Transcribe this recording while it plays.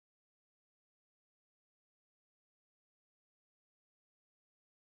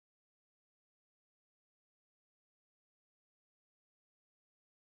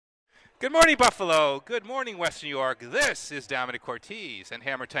Good morning, Buffalo. Good morning, West New York. This is Domenic Cortese, and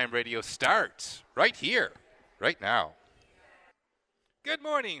Hammer Time Radio starts right here, right now. Good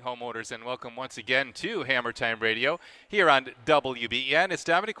morning, homeowners, and welcome once again to Hammer Time Radio here on WBEN. It's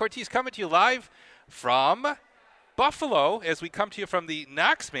Domenic Cortese coming to you live from Buffalo as we come to you from the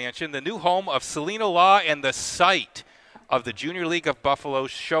Knox Mansion, the new home of Selena Law and the site of the Junior League of Buffalo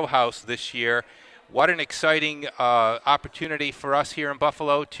show house this year. What an exciting opportunity for us here in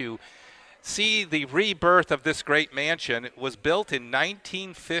Buffalo to see the rebirth of this great mansion. It was built in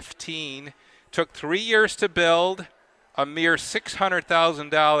 1915, took 3 years to build, a mere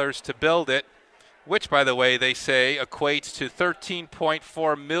 $600,000 to build it, which, by the way, they say equates to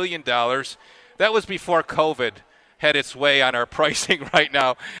 $13.4 million. That was before COVID had its way on our pricing right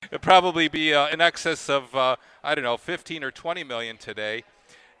now. It'd probably be in excess of, 15 or 20 million today.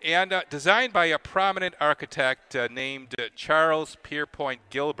 And designed by a prominent architect named Charles Pierpont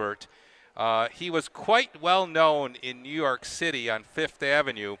Gilbert. He was quite well known in New York City on Fifth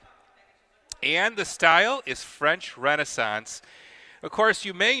Avenue. And the style is French Renaissance. Of course,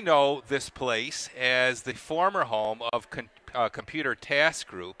 you may know this place as the former home of Computer Task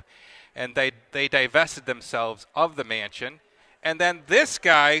Group, and they divested themselves of the mansion. And then this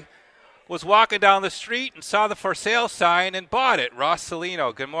guy was walking down the street and saw the for sale sign and bought it. Ross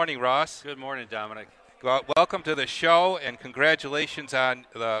Salino. Good morning, Ross. Good morning, Dominic. Well, welcome to the show, and congratulations on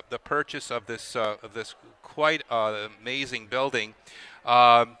the purchase of this quite amazing building.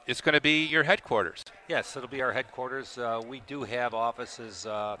 It's going to be your headquarters. Yes, it'll be our headquarters. We do have offices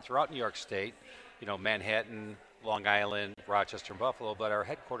throughout New York State, Manhattan, Long Island, Rochester, and Buffalo, but our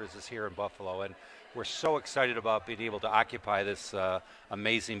headquarters is here in Buffalo, and we're so excited about being able to occupy this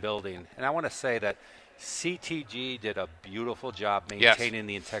amazing building. And I want to say that CTG did a beautiful job maintaining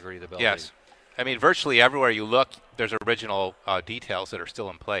the integrity of the building. Yes. I mean, virtually everywhere you look, there's original details that are still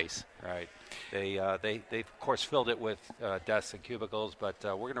in place. Right. They of course filled it with desks and cubicles, but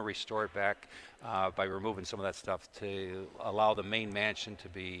we're going to restore it back by removing some of that stuff to allow the main mansion to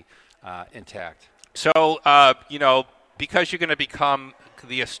be intact. So, because you're going to become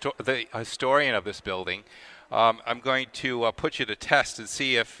the historian of this building, I'm going to put you to test and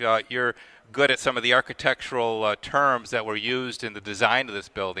see if you're good at some of the architectural terms that were used in the design of this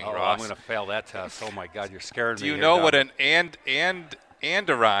building, Ross. I'm going to fail that test. Oh, my God, you're scaring me. Do you know what an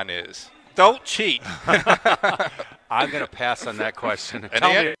andiron is? Don't cheat. I'm going to pass on that question.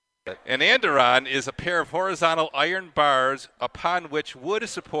 An andiron is a pair of horizontal iron bars upon which wood is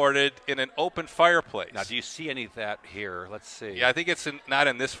supported in an open fireplace. Now, do you see any of that here? Let's see. Yeah, I think it's not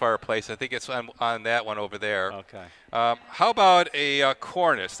in this fireplace. I think it's on that one over there. Okay. How about a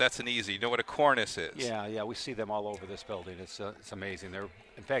cornice? That's an easy. You know what a cornice is? Yeah, we see them all over this building. It's amazing.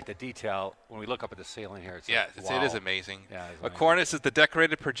 In fact, the detail, when we look up at the ceiling here, wow. It is amazing. Yeah, a cornice is the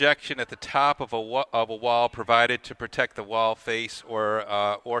decorated projection at the top of a wall provided to protect the wall face or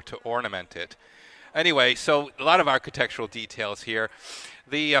to ornament it. Anyway, so a lot of architectural details here.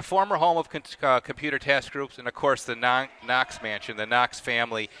 The former home of Computer Task Groups, and of course the Knox Mansion, the Knox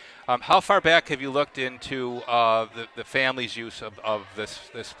family. How far back have you looked into the family's use of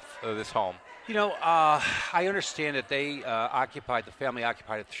this home? I understand that the family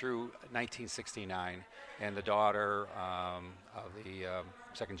occupied it through 1969, and the daughter of the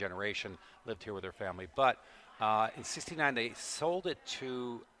second generation lived here with her family. But in '69, they sold it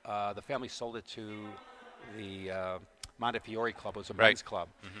to the family sold it to the Montefiore Club. It was a men's club.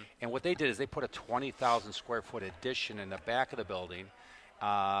 Mm-hmm. And what they did is they put a 20,000 square foot addition in the back of the building.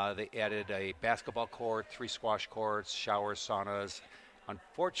 They added a basketball court, 3 squash courts, showers, saunas.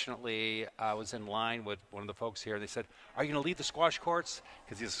 Unfortunately, I was in line with one of the folks here, and they said, "Are you going to leave the squash courts?"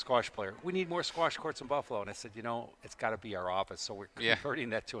 Because he's a squash player. We need more squash courts in Buffalo. And I said, it's got to be our office. So we're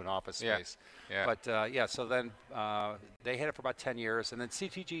converting that to an office space. Yeah. But, so then they had it for about 10 years, and then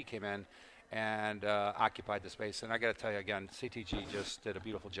CTG came in and occupied the space. And I got to tell you again, CTG just did a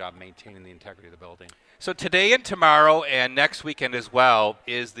beautiful job maintaining the integrity of the building. So today and tomorrow and next weekend as well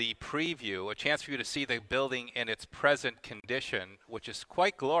is the preview, a chance for you to see the building in its present condition, which is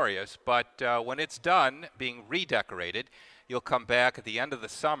quite glorious. But when it's done being redecorated, you'll come back at the end of the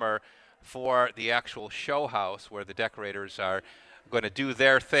summer for the actual show house where the decorators are going to do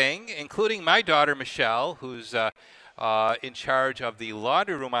their thing, including my daughter, Michelle, who's in charge of the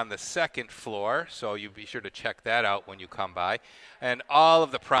laundry room on the second floor, so you be sure to check that out when you come by. And all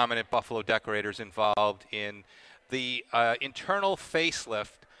of the prominent Buffalo decorators involved in the internal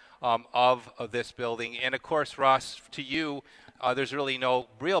facelift of this building. And, of course, Ross, to you, there's really no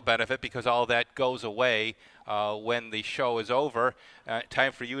real benefit because all that goes away when the show is over.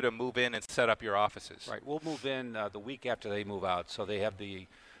 Time for you to move in and set up your offices. Right. We'll move in the week after they move out. So they have the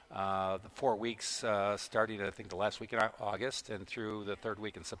the 4 weeks starting, I think, the last week in August and through the third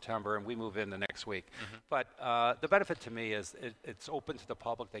week in September, and we move in the next week. But the benefit to me is it's open to the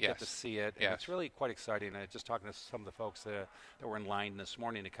public. They get to see it, and it's really quite exciting. Just talking to some of the folks that were in line this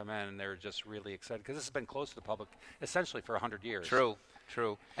morning to come in, and they're just really excited because this has been closed to the public essentially for 100 years. True.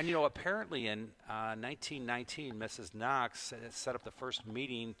 And, apparently in 1919, Mrs. Knox set up the first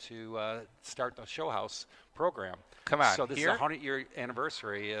meeting to start the show house program. Come on. So this is a 100-year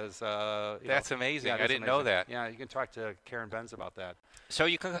anniversary. That's amazing. Yeah, I didn't know that. Yeah, you can talk to Karen Benz about that. So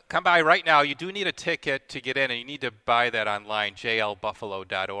you can come by right now. You do need a ticket to get in, and you need to buy that online,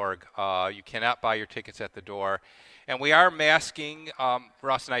 jlbuffalo.org. You cannot buy your tickets at the door. And we are masking.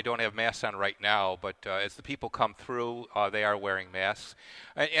 Ross and I don't have masks on right now, but as the people come through, they are wearing masks.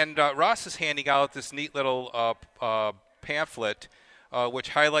 And Ross is handing out this neat little pamphlet which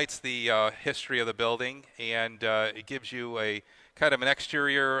highlights the history of the building, and it gives you a kind of an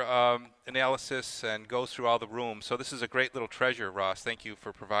exterior analysis and goes through all the rooms. So this is a great little treasure, Ross. Thank you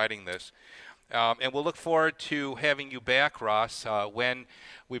for providing this. And we'll look forward to having you back, Ross, when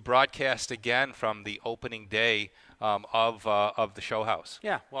we broadcast again from the opening day of the show house.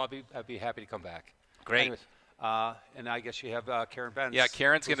 Yeah, well, I'd be happy to come back. Great. Anyways, and I guess you have Karen Benz. Yeah,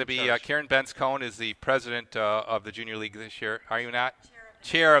 Karen's going to be, Karen Benz-Cohn is the president of the Junior League this year. Are you not?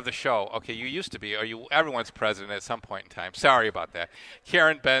 Chair of the show. Okay, you used to be. Are you? Everyone's president at some point in time. Sorry about that.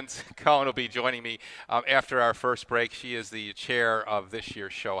 Karen Benz-Cohn will be joining me after our first break. She is the chair of this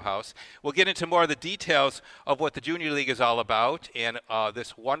year's show house. We'll get into more of the details of what the Junior League is all about and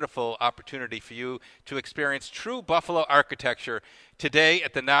this wonderful opportunity for you to experience true Buffalo architecture today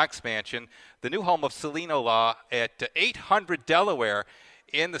at the Knox Mansion, the new home of Celino Law at 800 Delaware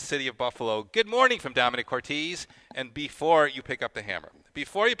in the city of Buffalo. Good morning from Domenic Cortese. And before you pick up the hammer,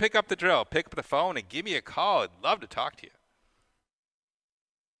 before you pick up the drill, pick up the phone and give me a call. I'd love to talk to you.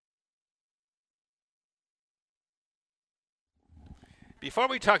 Before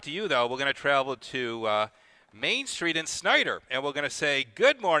we talk to you, though, we're going to travel to Main Street in Snyder, and we're going to say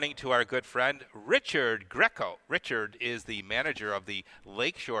good morning to our good friend, Richard Greco. Richard is the manager of the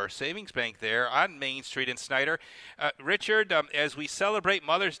Lakeshore Savings Bank there on Main Street in Snyder. Richard, as we celebrate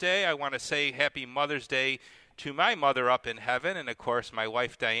Mother's Day, I want to say happy Mother's Day to my mother up in heaven, and of course my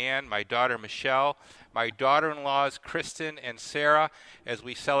wife Diane, my daughter Michelle, my daughter-in-laws Kristen and Sarah, as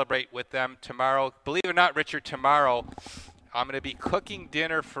we celebrate with them tomorrow. Believe it or not, Richard, tomorrow I'm going to be cooking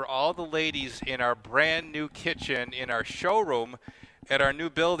dinner for all the ladies in our brand new kitchen in our showroom at our new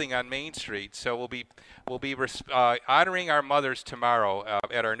building on Main Street. So we'll be honoring our mothers tomorrow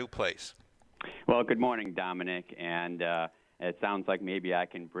at our new place. Well, good morning, Domenic, and it sounds like maybe I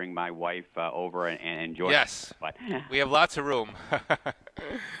can bring my wife over and enjoy. Yes, we have lots of room.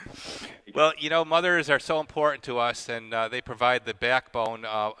 Well, mothers are so important to us, and they provide the backbone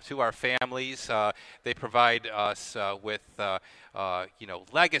to our families. They provide us with,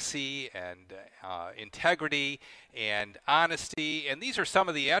 legacy and integrity and honesty, and these are some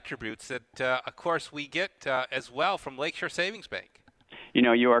of the attributes that, of course, we get as well from Lakeshore Savings Bank.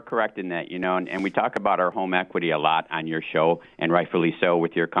 You are correct in that, and we talk about our home equity a lot on your show, and rightfully so,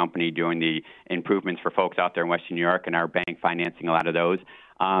 with your company doing the improvements for folks out there in Western New York and our bank financing a lot of those.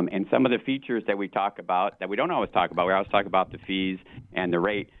 And some of the features that we talk about that we don't always talk about, we always talk about the fees and the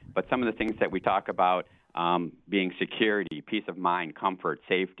rate, but some of the things that we talk about being security, peace of mind, comfort,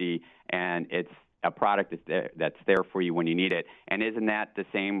 safety, and it's a product that's there for you when you need it. And isn't that the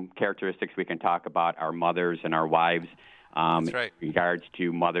same characteristics we can talk about our mothers and our wives? That's right. In regards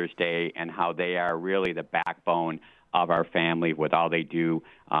to Mother's Day and how they are really the backbone of our family with all they do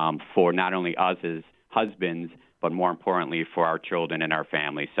for not only us as husbands, but more importantly for our children and our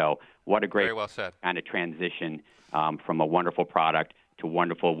family. So what a great Very well said. Kind of transition from a wonderful product to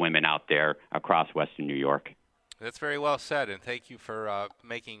wonderful women out there across Western New York. That's very well said, and thank you for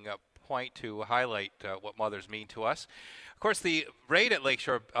making a point to highlight what mothers mean to us. Of course, the rate at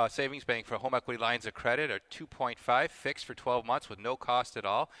Lakeshore Savings Bank for home equity lines of credit are 2.5 fixed for 12 months with no cost at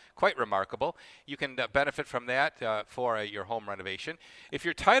all. Quite remarkable. You can benefit from that for your home renovation. If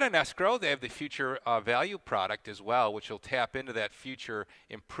you're tight on escrow, they have the future value product as well, which will tap into that future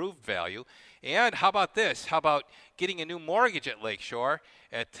improved value. And how about this? How about getting a new mortgage at Lakeshore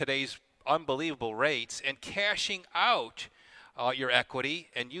at today's unbelievable rates and cashing out your equity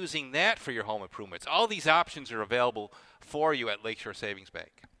and using that for your home improvements? All these options are available for you at Lakeshore Savings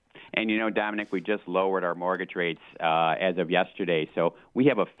Bank. And Domenic, we just lowered our mortgage rates as of yesterday. So we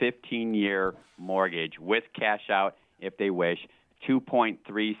have a 15-year mortgage with cash out if they wish,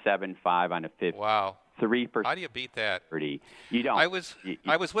 2.375 on a 50. Wow. 3%. How do you beat that? You don't. I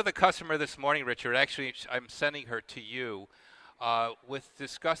was with a customer this morning, Richard. Actually, I'm sending her to you. with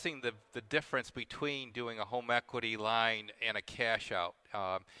discussing the difference between doing a home equity line and a cash out.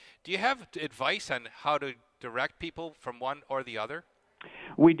 Do you have advice on how to direct people from one or the other?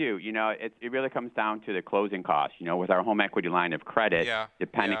 We do. It really comes down to the closing costs. With our home equity line of credit,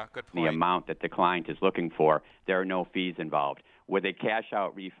 depending on the amount that the client is looking for, there are no fees involved. With a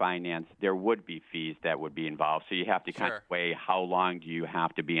cash-out refinance, there would be fees that would be involved. So you have to kind of weigh how long do you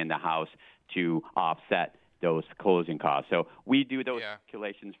have to be in the house to offset those closing costs. So we do those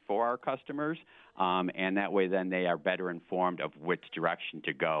calculations for our customers, and that way then they are better informed of which direction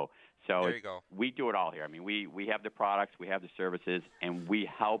to go. So we do it all here. I mean, we have the products, we have the services, and we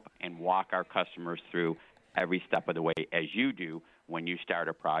help and walk our customers through every step of the way, as you do when you start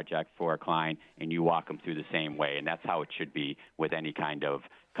a project for a client, and you walk them through the same way. And that's how it should be with any kind of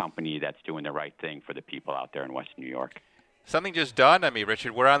company that's doing the right thing for the people out there in Western New York. Something just dawned on me,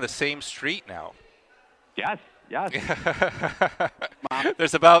 Richard. We're on the same street now. Yes.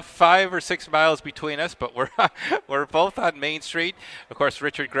 There's about 5 or 6 miles between us, but we're both on Main Street. Of course,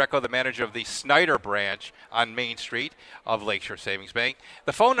 Richard Greco, the manager of the Snyder branch on Main Street of Lakeshore Savings Bank.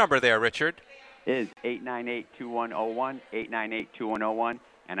 The phone number there, Richard, is 898-2101, 898-2101.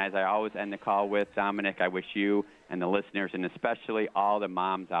 And as I always end the call with, Dominic, I wish you and the listeners, and especially all the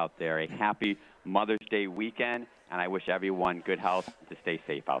moms out there, a happy Mother's Day weekend, and I wish everyone good health to stay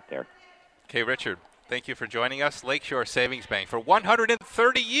safe out there. Okay, Richard, thank you for joining us. Lakeshore Savings Bank for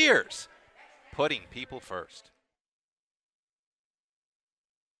 130 years, putting people first.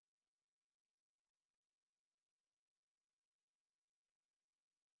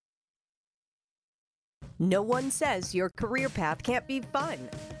 No one says your career path can't be fun.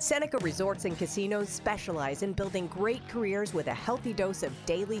 Seneca Resorts and Casinos specialize in building great careers with a healthy dose of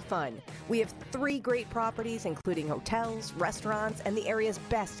daily fun. We have 3 great properties, including hotels, restaurants, and the area's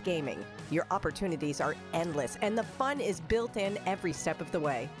best gaming. Your opportunities are endless, and the fun is built in every step of the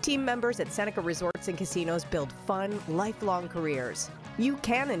way. Team members at Seneca Resorts and Casinos build fun, lifelong careers. You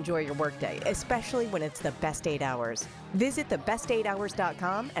can enjoy your workday, especially when it's the best 8 hours. Visit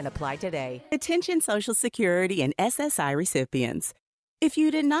thebest8hours.com and apply today. Attention Social Security and SSI recipients. If you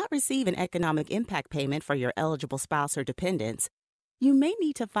did not receive an economic impact payment for your eligible spouse or dependents, you may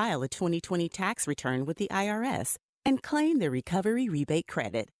need to file a 2020 tax return with the IRS and claim the recovery rebate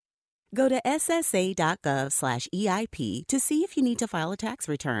credit. Go to ssa.gov/EIP to see if you need to file a tax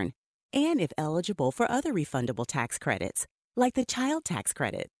return and if eligible for other refundable tax credits, like the child tax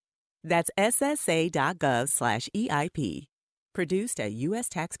credit. That's ssa.gov/EIP. Produced at U.S.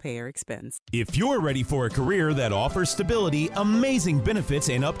 taxpayer expense. If you're ready for a career that offers stability, amazing benefits,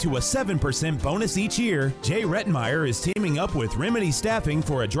 and up to a 7% bonus each year, Jay Rettenmeyer is teaming up with Remedy Staffing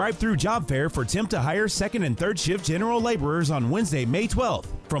for a drive-through job fair for temp to hire second and third shift general laborers on Wednesday, May 12th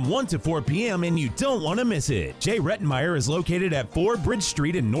from 1 to 4 p.m., and you don't want to miss it. Jay Rettenmeyer is located at 4 Bridge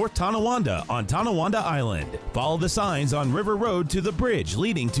Street in North Tonawanda on Tonawanda Island. Follow the signs on River Road to the bridge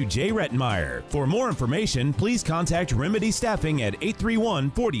leading to Jay Rettenmeyer. For more information, please contact Remedy Staffing at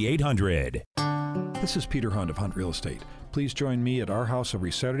 831-4800. This is Peter Hunt of Hunt Real Estate. Please join me at our house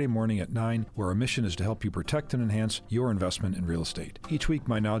every Saturday morning at 9, where our mission is to help you protect and enhance your investment in real estate. Each week,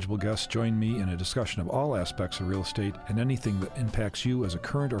 my knowledgeable guests join me in a discussion of all aspects of real estate and anything that impacts you as a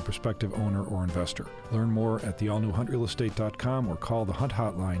current or prospective owner or investor. Learn more at theallnewhuntrealestate.com or call the Hunt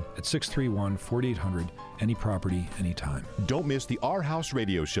Hotline at 631-4800. Any property, anytime. Don't miss the Our House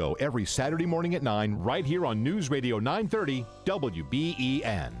radio show every Saturday morning at 9 right here on News Radio 930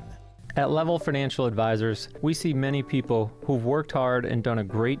 WBEN. At Level Financial Advisors, we see many people who've worked hard and done a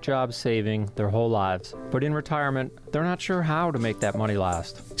great job saving their whole lives. But in retirement, they're not sure how to make that money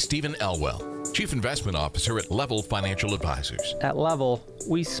last. Stephen Elwell, Chief Investment Officer at Level Financial Advisors. At Level,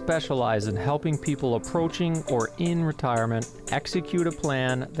 we specialize in helping people approaching or in retirement execute a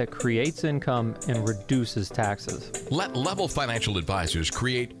plan that creates income and reduces taxes. Let Level Financial Advisors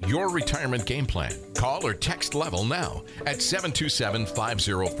create your retirement game plan. Call or text Level now at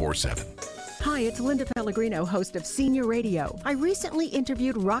 727-5047. Hi, it's Linda Pellegrino, host of Senior Radio. I recently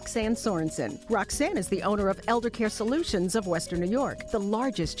interviewed Roxanne Sorensen. Roxanne is the owner of Elder Care Solutions of Western New York, the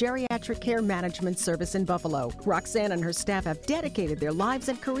largest geriatric care management service in Buffalo. Roxanne and her staff have dedicated their lives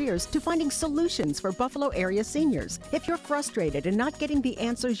and careers to finding solutions for Buffalo area seniors. If you're frustrated and not getting the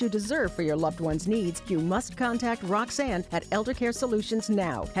answers you deserve for your loved one's needs, you must contact Roxanne at Elder Care Solutions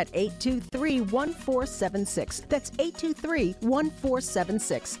now at 823-1476. That's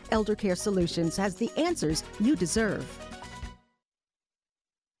 823-1476. Elder Care Solutions has the answers you deserve.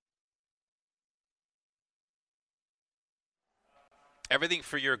 Everything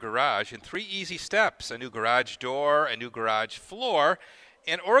for your garage in 3 easy steps: a new garage door, a new garage floor,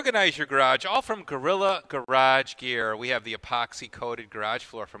 and organize your garage, all from Gorilla Garage Gear. We have the epoxy-coated garage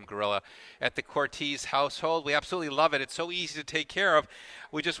floor from Gorilla at the Cortese household. We absolutely love it. It's so easy to take care of.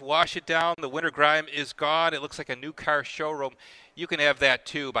 We just wash it down. The winter grime is gone. It looks like a new car showroom. You can have that,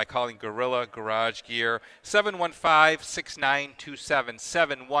 too, by calling Gorilla Garage Gear, 715-6927,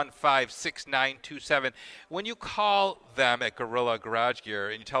 715-6927. When you call them at Gorilla Garage Gear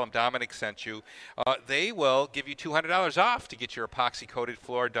and you tell them Domenic sent you, they will give you $200 off to get your epoxy-coated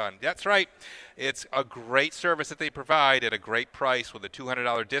floor done. That's right. It's a great service that they provide at a great price with a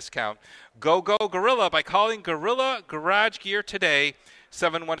 $200 discount. Go Gorilla by calling Gorilla Garage Gear today,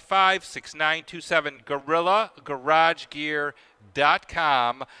 715-6927,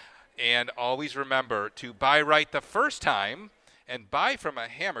 GorillaGarageGear.com. And always remember to buy right the first time and buy from a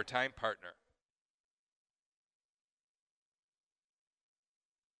Hammer Time partner.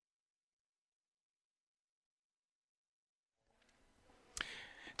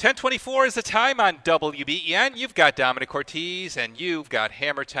 .1024 is the time on WBEN. You've got Domenic Cortese, and you've got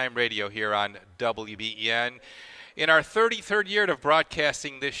Hammer Time Radio here on WBEN. In our 33rd year of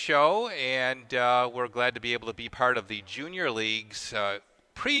broadcasting this show, and we're glad to be able to be part of the Junior League's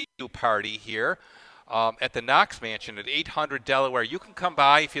preview party here at the Knox Mansion at 800 Delaware. You can come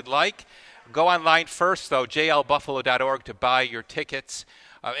by if you'd like. Go online first, though, jlbuffalo.org to buy your tickets.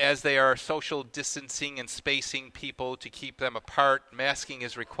 As they are social distancing and spacing people to keep them apart, masking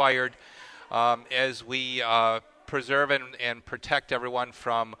is required as we preserve and protect everyone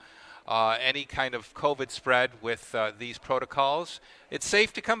from any kind of COVID spread with these protocols. It's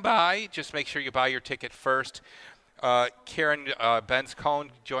safe to come by. Just make sure you buy your ticket first. Karen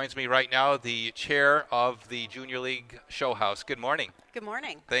Benz-Cohn joins me right now, the chair of the Junior League Show House. Good morning. Good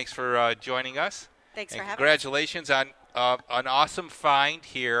morning. Thanks for joining us. Thanks for having us. Congratulations on an awesome find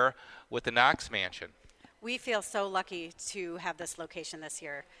here with the Knox Mansion. We feel so lucky to have this location this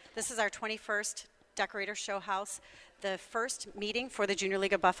year. This is our 21st Decorator Show House. The first meeting for the Junior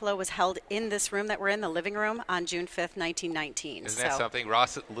League of Buffalo was held in this room that we're in, the living room, on June 5th, 1919. Isn't that something?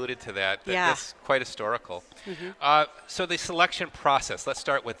 Ross alluded to that. Yeah. That's quite historical. So the selection process, let's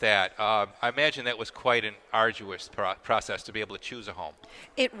start with that. I imagine that was quite an arduous process to be able to choose a home.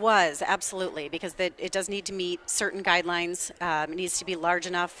 It was, absolutely, because it does need to meet certain guidelines. It needs to be large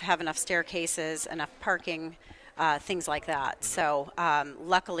enough, have enough staircases, enough parking, things like that. So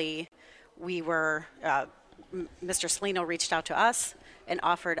luckily, we were... Mr. Salino reached out to us and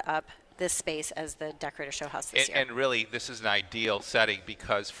offered up this space as the Decorator Show House this year. And really, this is an ideal setting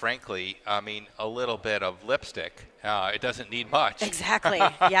because, frankly, I mean, a little bit of lipstick, it doesn't need much. Exactly,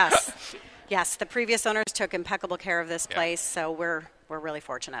 yes. Yes, the previous owners took impeccable care of this place, so we're really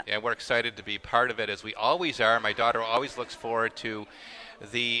fortunate. And we're excited to be part of it, as we always are. My daughter always looks forward to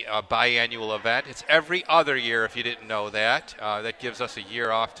the biannual event. It's every other year, if you didn't know that. That gives us a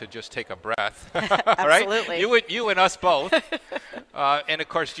year off to just take a breath. Absolutely. Right? You and us both. And, of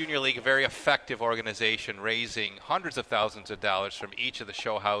course, Junior League, a very effective organization, raising hundreds of thousands of dollars from each of the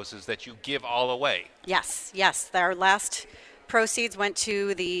show houses that you give all away. Yes. Our last proceeds went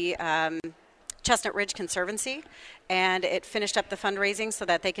to the Chestnut Ridge Conservancy, and it finished up the fundraising so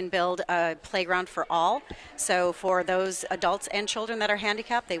that they can build a playground for all. So for those adults and children that are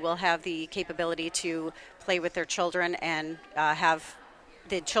handicapped, they will have the capability to play with their children, and have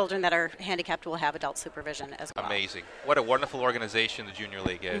the children that are handicapped will have adult supervision as well. Amazing. What a wonderful organization the Junior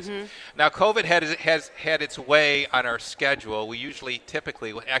League is. Now, COVID has had its way on our schedule. We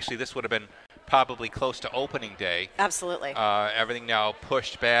typically, actually this would have been probably close to opening day. Absolutely. Everything now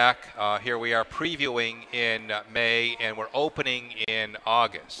pushed back. Here we are previewing in May, and we're opening in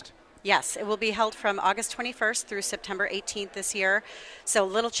August. Yes, it will be held from August 21st through September 18th this year. So a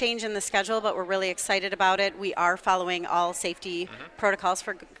little change in the schedule, but we're really excited about it. We are following all safety protocols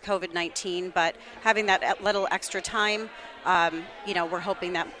for COVID-19, but having that little extra time, we're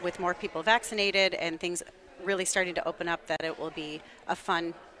hoping that with more people vaccinated and things really starting to open up, that it will be a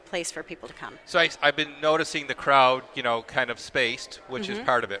fun place for people to come. So I've been noticing the crowd, kind of spaced, which is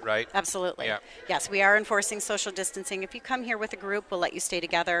part of it, right? Absolutely. Yeah. Yes, we are enforcing social distancing. If you come here with a group, we'll let you stay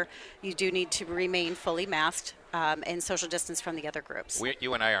together. You do need to remain fully masked and social distance from the other groups.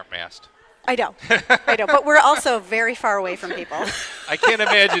 You and I aren't masked. I know, but we're also very far away from people. I can't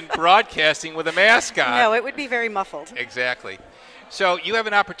imagine broadcasting with a mask on. No, it would be very muffled. Exactly. So you have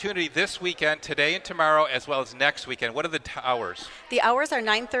an opportunity this weekend, today and tomorrow, as well as next weekend. What are the hours? The hours are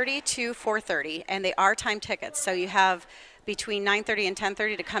 9:30 to 4:30, and they are time tickets. So you have between 9:30 and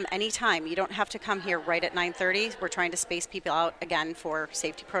 10:30 to come anytime. You don't have to come here right at 9:30. We're trying to space people out again for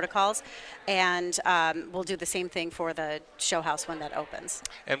safety protocols, and we'll do the same thing for the show house when that opens.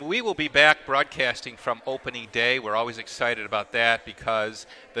 And we will be back broadcasting from opening day. We're always excited about that because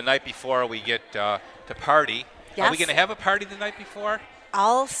the night before we get to party. Yes. Are we going to have a party the night before?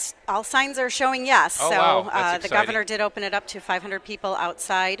 All signs are showing yes. Oh, so wow. That's the exciting. governor did open it up to 500 people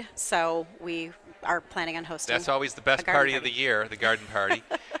outside, so we are planning on hosting. That's always the best a garden party of the year, the garden party.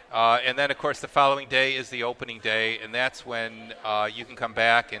 And then, of course, the following day is the opening day, and that's when you can come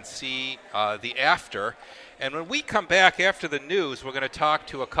back and see the after. And when we come back after the news, we're going to talk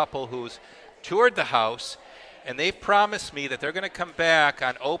to a couple who's toured the house, and they've promised me that they're going to come back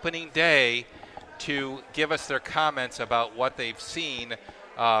on opening day to give us their comments about what they've seen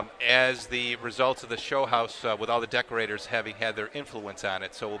as the results of the show house with all the decorators having had their influence on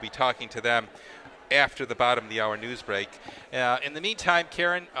it. So we'll be talking to them after the bottom of the hour news break. In the meantime,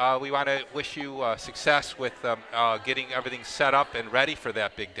 Karen, we want to wish you success with getting everything set up and ready for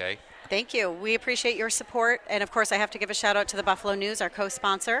that big day. Thank you. We appreciate your support. And, of course, I have to give a shout-out to the Buffalo News, our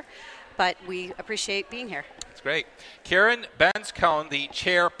co-sponsor. But we appreciate being here. That's great. Karen Benz-Cohn, the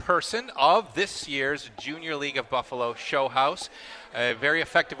chairperson of this year's Junior League of Buffalo Show House. A very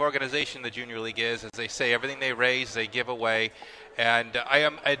effective organization the Junior League is. As they say, everything they raise, they give away. And I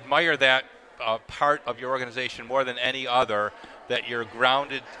admire that part of your organization more than any other, that you're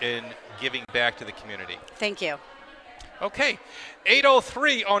grounded in giving back to the community. Thank you. Okay,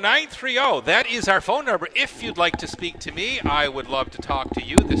 803-0930. That is our phone number. If you'd like to speak to me, I would love to talk to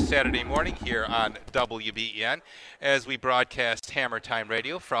you this Saturday morning here on WBEN as we broadcast Hammer Time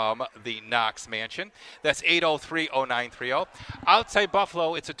Radio from the Knox Mansion. That's 803-0930. Outside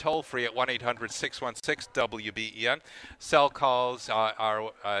Buffalo, it's a toll-free at 1-800-616-WBEN. Cell calls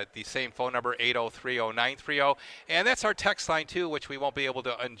are the same phone number, 803-0930. And that's our text line, too, which we won't be able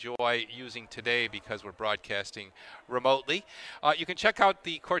to enjoy using today because we're broadcasting remotely. You can check out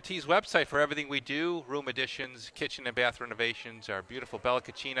the Cortese website for everything we do, room additions, kitchen and bath renovations, our beautiful Bella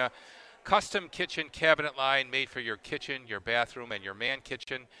Cucina custom kitchen cabinet line made for your kitchen, your bathroom, and your man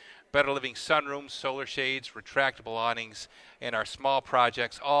kitchen. Better Living sunrooms, solar shades, retractable awnings, and our small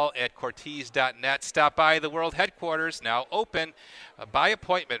projects, all at Cortese.net. Stop by the world headquarters, now open by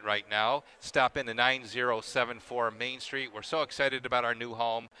appointment right now. Stop in to 9074 Main Street. We're so excited about our new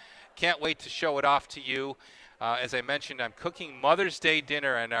home. Can't wait to show it off to you. As I mentioned, I'm cooking Mother's Day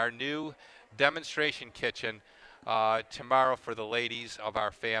dinner in our new demonstration kitchen tomorrow for the ladies of our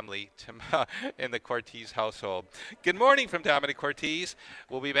family in the Cortese household. Good morning from Domenic Cortese.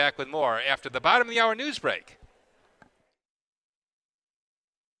 We'll be back with more after the bottom of the hour news break.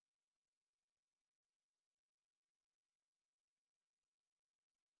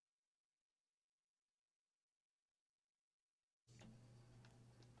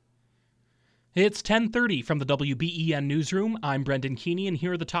 It's 10:30 from the WBEN Newsroom. I'm Brendan Keeney, and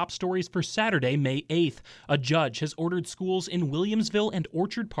here are the top stories for Saturday, May 8th. A judge has ordered schools in Williamsville and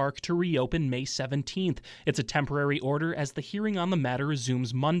Orchard Park to reopen May 17th. It's a temporary order as the hearing on the matter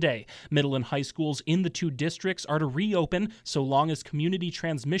resumes Monday. Middle and high schools in the two districts are to reopen so long as community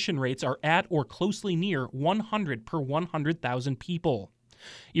transmission rates are at or closely near 100 per 100,000 people.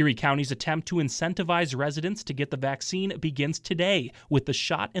 Erie County's attempt to incentivize residents to get the vaccine begins today with the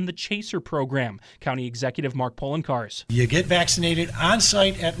Shot and the Chaser program. County Executive Mark Polenkars. You get vaccinated on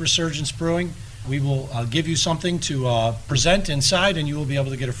site at Resurgence Brewing. We will give you something to present inside, and you will be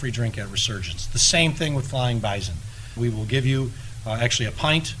able to get a free drink at Resurgence. The same thing with Flying Bison. We will give you actually a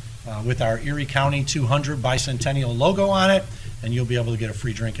pint with our Erie County 200 Bicentennial logo on it, and you'll be able to get a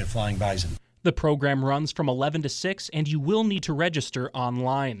free drink at Flying Bison. The program runs from 11 to 6, and you will need to register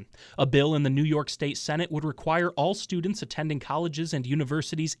online. A bill in the New York State Senate would require all students attending colleges and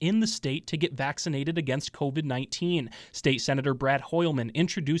universities in the state to get vaccinated against COVID-19. State Senator Brad Hoylman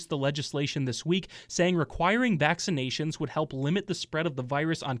introduced the legislation this week, saying requiring vaccinations would help limit the spread of the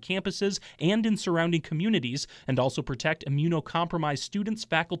virus on campuses and in surrounding communities, and also protect immunocompromised students,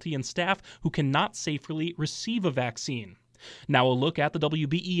 faculty, and staff who cannot safely receive a vaccine. Now a look at the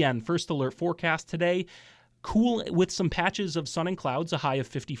WBEN First Alert forecast today. Cool with some patches of sun and clouds, a high of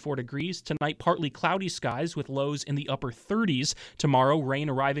 54 degrees. Tonight, partly cloudy skies with lows in the upper 30s. Tomorrow,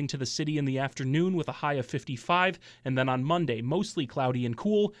 rain arriving to the city in the afternoon with a high of 55. And then on Monday, mostly cloudy and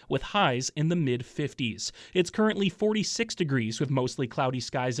cool with highs in the mid-50s. It's currently 46 degrees with mostly cloudy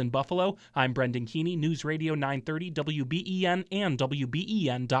skies in Buffalo. I'm Brendan Keeney, News Radio 930, WBEN, and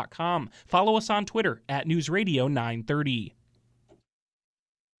WBEN.com. Follow us on Twitter at News Radio 930.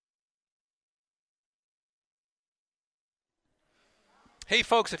 Hey,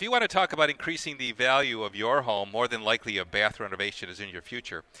 folks, if you want to talk about increasing the value of your home, more than likely a bath renovation is in your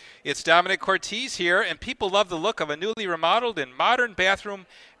future. It's Domenic Cortese here, and people love the look of a newly remodeled and modern bathroom,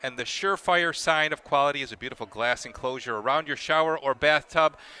 and the surefire sign of quality is a beautiful glass enclosure around your shower or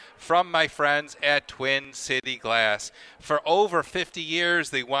bathtub from my friends at Twin City Glass. For over 50 years,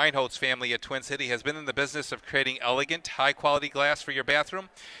 the Weinholz family at Twin City has been in the business of creating elegant, high-quality glass for your bathroom.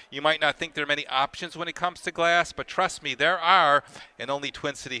 You might not think there are many options when it comes to glass, but trust me, there are, and only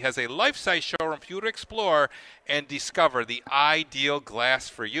Twin City has a life-size showroom for you to explore and discover the ideal glass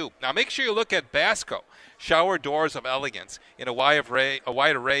for you. Now, make sure you look at Basco, shower doors of elegance, in a wide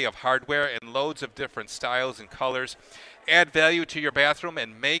array of hardware and loads of different styles and colors. Add value to your bathroom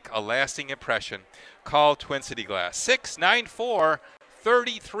and make a lasting impression. Call Twin City Glass,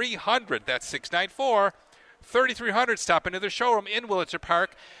 694-3300. That's 694-3300. Stop into their showroom in Willitzer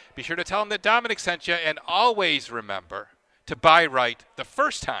Park. Be sure to tell them that Domenic sent you, and always remember to buy right the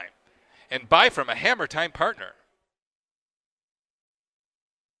first time and buy from a Hammer Time partner.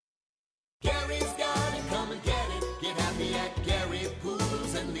 Gary's got it, come and get it. Get happy at Gary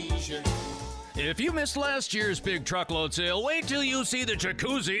Pools and Leisure. If you missed last year's big truckload sale, wait till you see the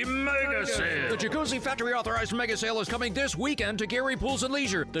Jacuzzi Mega Sale. The Jacuzzi Factory Authorized Mega Sale is coming this weekend to Gary Pools and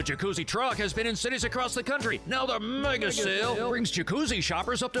Leisure. The Jacuzzi truck has been in cities across the country. Now the Mega Sale brings Jacuzzi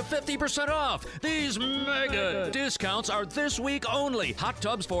shoppers up to 50% off. These mega discounts are this week only. Hot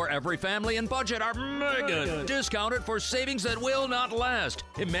tubs for every family and budget are mega discounted for savings that will not last.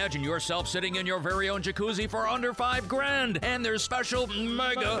 Imagine yourself sitting in your very own jacuzzi for under $5,000, and there's special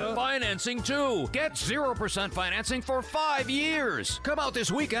mega financing too. Get 0% financing for 5 years. Come out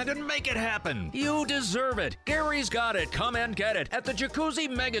this weekend and make it happen. You deserve it. Gary's got it. Come and get it at the Jacuzzi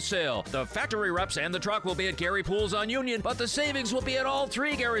Mega Sale. The factory reps and the truck will be at Gary Pools on Union, but the savings will be at all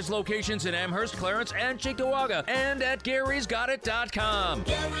 3 Gary's locations in Amherst, Clarence, and Cheektowaga, and at Gary'sGotIt.com.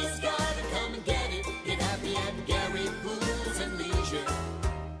 Gary's got it, come and get it. Get happy at Gary Pools and Leisure.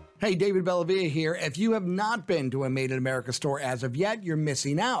 Hey, David Bellavia here. If you have not been to a Made in America store as of yet, you're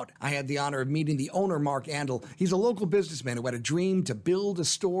missing out. I had the honor of meeting the owner, Mark Andel. He's a local businessman who had a dream to build a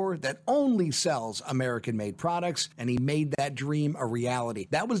store that only sells American-made products, and he made that dream a reality.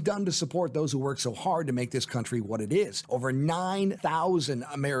 That was done to support those who work so hard to make this country what it is. Over 9,000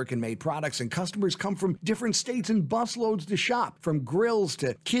 American-made products, and customers come from different states in busloads to shop. From grills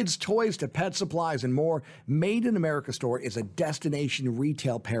to kids' toys to pet supplies and more, Made in America store is a destination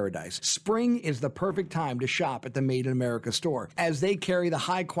retail paradise. Spring is the perfect time to shop at the Made in America store, as they carry the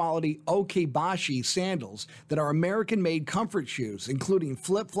high-quality Okebashi sandals that are American-made comfort shoes, including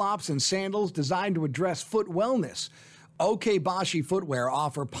flip-flops and sandals designed to address foot wellness. Okebashi footwear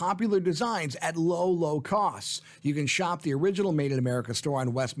offer popular designs at low costs. You can shop the original Made in America store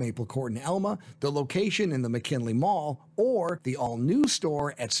on West Maple Court in Elma, the location in the McKinley Mall, or the all-new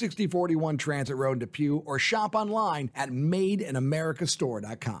store at 6041 Transit Road in Depew, or shop online at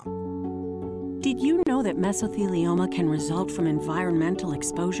madeinamericastore.com. Did you know that mesothelioma can result from environmental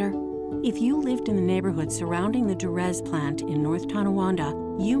exposure? If you lived in the neighborhood surrounding the Durez plant in North Tonawanda,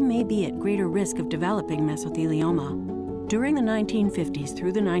 you may be at greater risk of developing mesothelioma. During the 1950s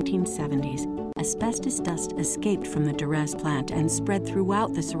through the 1970s, asbestos dust escaped from the Durez plant and spread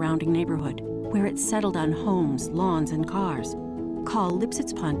throughout the surrounding neighborhood, where it settled on homes, lawns, and cars. Call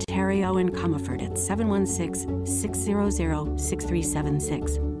Lipsitz, Pontario, and Comerford at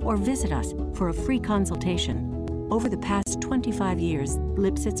 716-600-6376 or visit us for a free consultation. Over the past 25 years,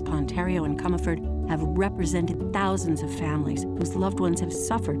 Lipsitz, Pontario, and Comerford have represented thousands of families whose loved ones have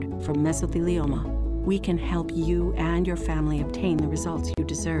suffered from mesothelioma. We can help you and your family obtain the results you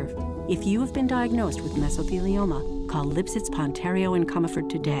deserve. If you have been diagnosed with mesothelioma, call Lipsitz, Pontario, and Comerford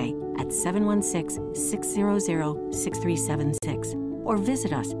today at 716-600-6376 or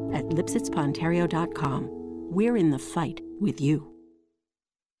visit us at lipsitzpontario.com. We're in the fight with you.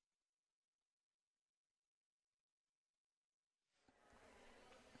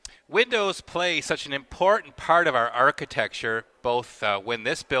 Windows play such an important part of our architecture, both when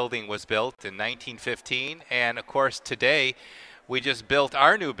this building was built in 1915 and, of course, today. We just built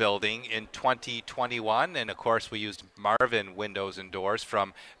our new building in 2021, and, of course, we used Marvin windows and doors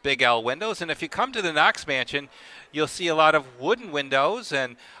from Big L Windows. And if you come to the Knox Mansion, you'll see a lot of wooden windows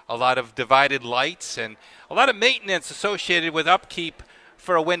and a lot of divided lights and a lot of maintenance associated with upkeep.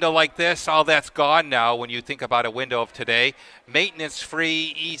 For a window like this, all that's gone now when you think about a window of today.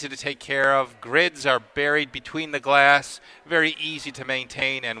 Maintenance-free, easy to take care of. Grids are buried between the glass, very easy to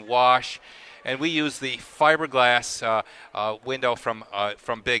maintain and wash. and we use the fiberglass window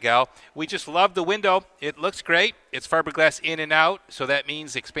from Big L. We just love the window. It looks great. It's fiberglass in and out, so that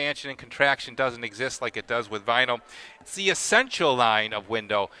means expansion and contraction doesn't exist like it does with vinyl. It's the Essential line of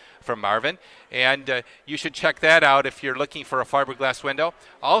window from Marvin, and you should check that out if you're looking for a fiberglass window.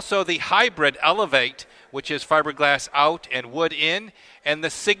 Also, the Hybrid Elevate, which is fiberglass out and wood in, and the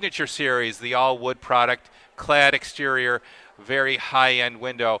Signature Series, the all-wood product, clad exterior, very high-end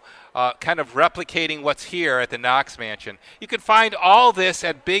window, kind of replicating what's here at the Knox Mansion. You can find all this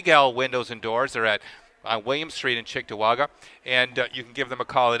at Big L Windows and Doors. They're at William Street in Cheektowaga, and you can give them a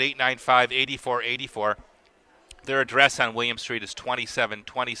call at 895-8484. Their address on William Street is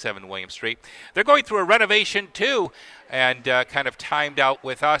 2727 William Street. They're going through a renovation, too, and kind of timed out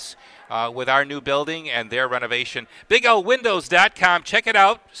with us with our new building and their renovation. BigLWindows.com. Check it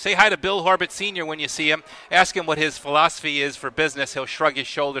out. Say hi to Bill Horbett Sr. when you see him. Ask him what his philosophy is for business. He'll shrug his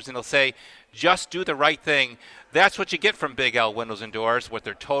shoulders and he'll say, just do the right thing. That's what you get from Big L Windows and Doors with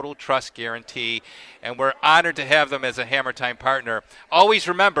their total trust guarantee, and we're honored to have them as a Hammer Time partner. Always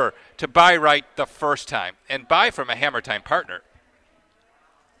remember to buy right the first time and buy from a Hammer Time partner.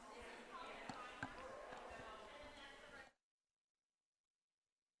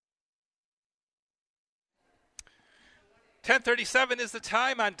 .37 is the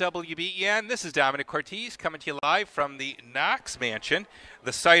time on WBEN. This is Domenic Cortese coming to you live from the Knox Mansion,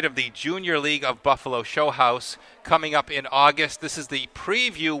 the site of the Junior League of Buffalo Show House, coming up in August. This is the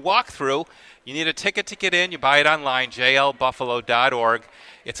preview walkthrough. You need a ticket to get in. You buy it online, jlbuffalo.org.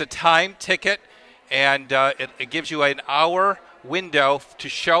 It's a timed ticket, and it gives you an hour window to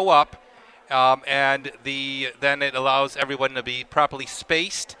show up, and then it allows everyone to be properly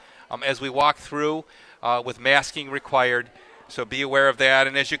spaced as we walk through. With masking required, so be aware of that.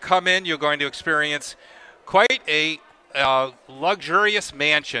 And as you come in, you're going to experience quite a luxurious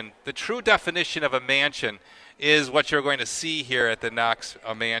mansion. The true definition of a mansion is what you're going to see here at the Knox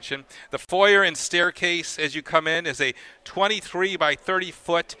Mansion. The foyer and staircase as you come in is a 23 by 30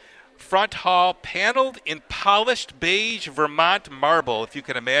 foot front hall paneled in polished beige Vermont marble, if you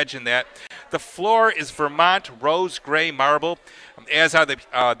can imagine that. The floor is Vermont rose gray marble, as are the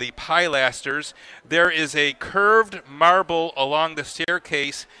pilasters. There is a curved marble along the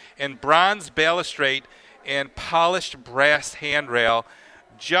staircase and bronze balustrade and polished brass handrail.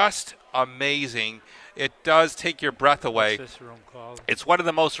 Just amazing. It does take your breath away. What's this room called? It's one of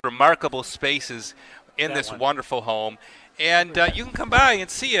the most remarkable spaces in this wonderful home. And you can come by and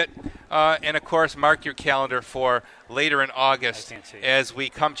see it. And, of course, mark your calendar for later in August as we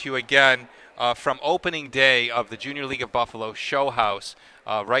come to you again from opening day of the Junior League of Buffalo Show House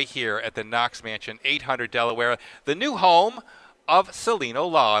right here at the Knox Mansion, 800 Delaware, the new home of Celino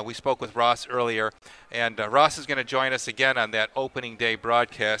Law. We spoke with Ross earlier, and Ross is going to join us again on that opening day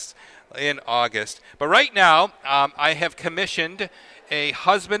broadcast in August. But right now, I have commissioned a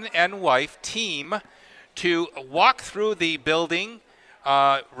husband and wife team to walk through the building.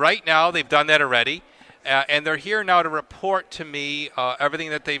 Right now, they've done that already, and they're here now to report to me everything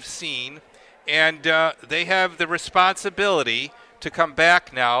that they've seen, and they have the responsibility to come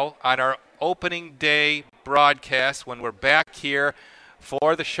back now on our opening day broadcast when we're back here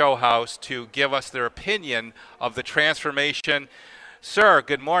for the show house to give us their opinion of the transformation. Sir,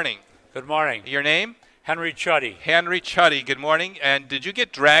 good morning. Good morning. Your name? Henry Chuddy. Henry Chuddy, good morning. And did you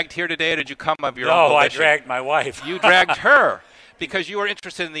get dragged here today, or did you come of your own volition? No, I dragged my wife. You dragged her because you were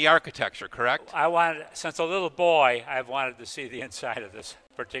interested in the architecture, correct? I wanted, since a little boy, I've wanted to see the inside of this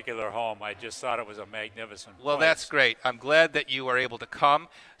particular home. I just thought it was a magnificent Well, place. that's great. I'm glad that you were able to come.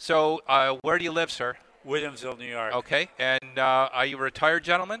 So where do you live, sir? Williamsville, New York. Okay. And are you a retired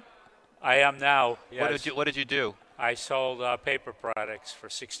gentleman? I am now, yes. What did you do? I sold paper products for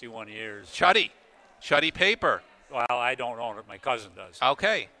 61 years. Chuddy Paper. Well, I don't own it. My cousin does.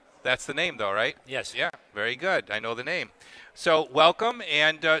 Okay. That's the name, though, right? Yes. Yeah, very good. I know the name. So welcome.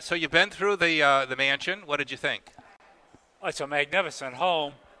 And so you've been through the mansion. What did you think? It's a magnificent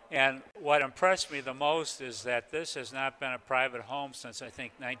home. And what impressed me the most is that this has not been a private home since, I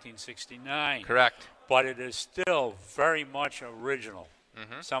think, 1969. Correct. But it is still very much original.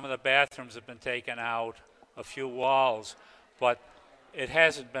 Mm-hmm. Some of the bathrooms have been taken out, a few walls, but it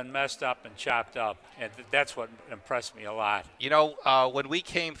hasn't been messed up and chopped up, and that's what impressed me a lot. You know, when we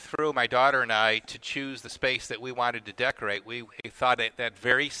came through, my daughter and I, to choose the space that we wanted to decorate, we thought that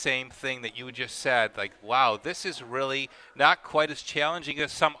very same thing that you just said, like, wow, this is really not quite as challenging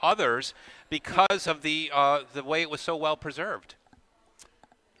as some others because of the way it was so well preserved.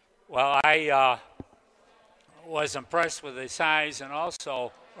 Well, I was impressed with the size, and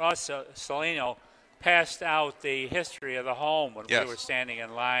also Ross Celino passed out the history of the home when Yes. we were standing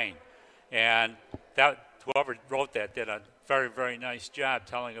in line. And that whoever wrote that did a very, very nice job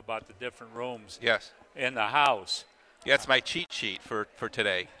telling about the different rooms Yes. in the house. Yeah, that's my cheat sheet for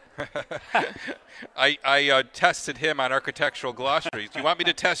today. I tested him on architectural glossaries. Do you want me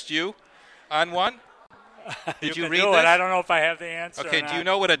to test you on one? Did you can read do this? it. I don't know if I have the answer. Okay, or do you not.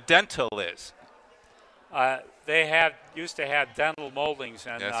 know what a dental is? They used to have dental moldings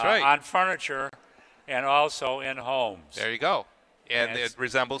and, That's right. on furniture and also in homes. There you go. And And it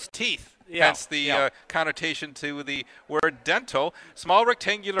resembles teeth. Yeah, Hence the connotation to the word dental. Small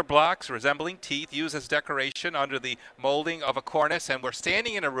rectangular blocks resembling teeth used as decoration under the molding of a cornice. And we're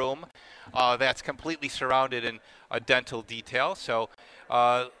standing in a room that's completely surrounded in a dental detail. So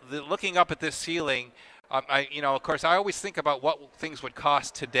looking up at this ceiling, of course, I always think about what things would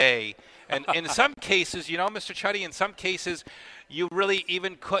cost today. And in some cases, Mr. Chuddy, in some cases, you really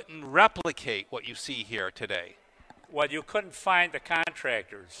even couldn't replicate what you see here today. Well, you couldn't find the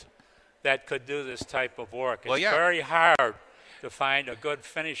contractors that could do this type of work. Well, It's yeah. very hard to find a good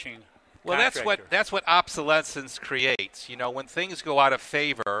finishing Well, contractor. that's what obsolescence creates. When things go out of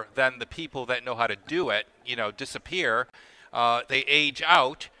favor, then the people that know how to do it, disappear. They age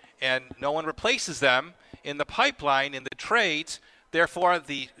out, and no one replaces them in the pipeline, in the trades. Therefore,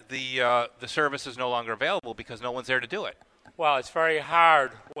 the service is no longer available because no one's there to do it. Well, it's very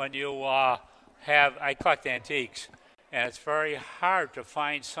hard when you I collect antiques, and it's very hard to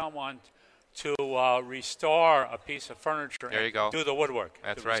find someone to restore a piece of furniture There you and go. do the woodwork.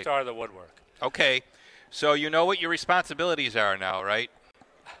 That's to right. Restore the woodwork. Okay, so you know what your responsibilities are now, right?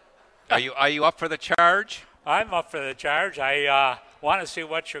 Are you up for the charge? I'm up for the charge. I want to see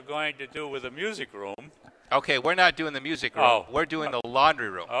what you're going to do with the music room. Okay, we're not doing the music room. Oh. We're doing the laundry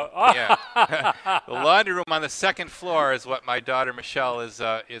room. Oh. Yeah. The laundry room on the second floor is what my daughter Michelle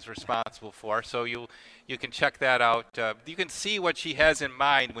is responsible for. So you can check that out. You can see what she has in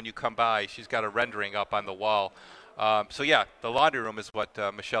mind when you come by. She's got a rendering up on the wall. So yeah, the laundry room is what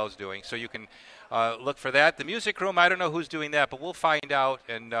Michelle's doing. So you can look for that. The music room, I don't know who's doing that, but we'll find out,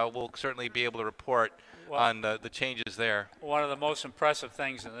 and we'll certainly be able to report on the changes there. One of the most impressive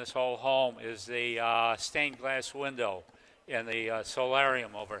things in this whole home is the stained glass window in the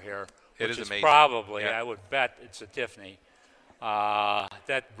solarium over here. It which is amazing. Probably, Yeah. I would bet it's a Tiffany.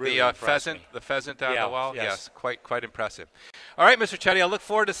 That really The impressed pheasant, me. the pheasant on Yeah, the wall. yes. Quite impressive. All right, Mr. Chetty, I look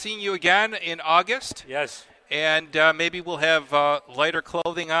forward to seeing you again in August. Yes. And maybe we'll have lighter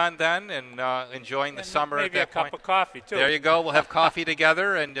clothing on then, and enjoying the summer at Maybe that a cup point. of coffee too. There you go. We'll have coffee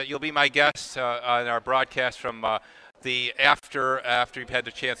together, and you'll be my guest on our broadcast from the after you've had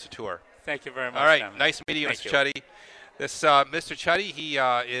the chance to tour. Thank you very much. All right, Dominic. nice meeting you, Thank Mr. Chetty. This Mr. Chetty, he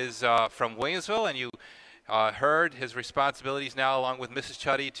is from Williamsville, and you heard his responsibilities now, along with Mrs.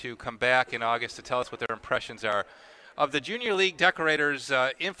 Chetty, to come back in August to tell us what their impressions are of the Junior League decorators'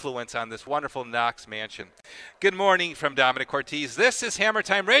 influence on this wonderful Knox mansion. Good morning from Domenic Cortese. This is Hammer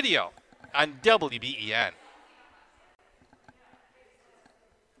Time Radio on WBEN.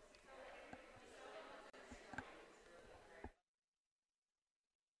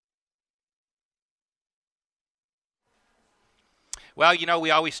 Well,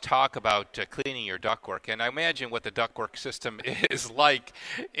 we always talk about cleaning your ductwork, and I imagine what the ductwork system is like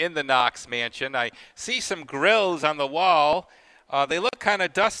in the Knox mansion. I see some grills on the wall. They look kind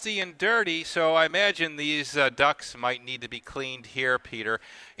of dusty and dirty, so I imagine these ducts might need to be cleaned here, Peter.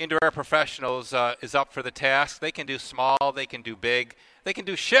 Indoor Air Professionals is up for the task. They can do small, they can do big, they can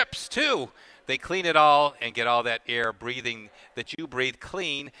do ships too. They clean it all and get all that air breathing that you breathe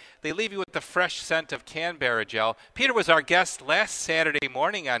clean. They leave you with the fresh scent of Canberra gel. Peter was our guest last Saturday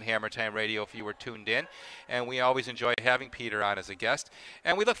morning on Hammer Time Radio, if you were tuned in, and we always enjoy having Peter on as a guest.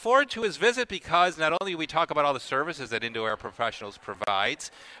 And we look forward to his visit because not only do we talk about all the services that Indoor Air Professionals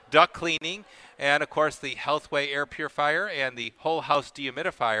provides, duct cleaning, and of course the Healthway air purifier and the whole house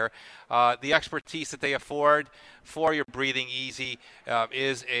dehumidifier, the expertise that they afford for your breathing easy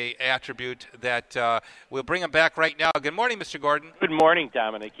is a attribute that we'll bring him back right now. Good morning, Mr. Gordon. Good morning,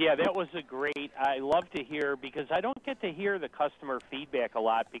 Dominic. Yeah, that was a great. I love to hear because I don't get to hear the customer feedback a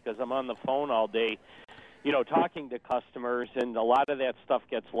lot because I'm on the phone all day, talking to customers, and a lot of that stuff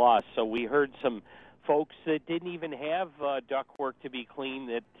gets lost. So we heard some folks that didn't even have ductwork to be cleaned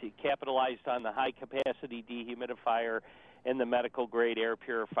that capitalized on the high-capacity dehumidifier and the medical-grade air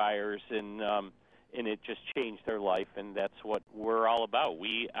purifiers, and it just changed their life, and that's what we're all about.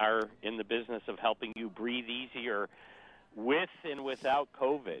 We are in the business of helping you breathe easier with and without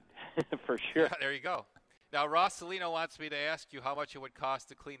COVID, for sure. Yeah, there you go. Now, Ross Salino wants me to ask you how much it would cost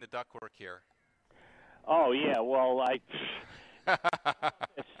to clean the ductwork here. Oh, yeah, well, it's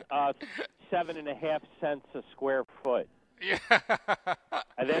 7.5 cents a square foot. Yeah.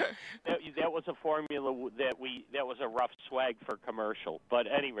 formula that was a rough swag for commercial. But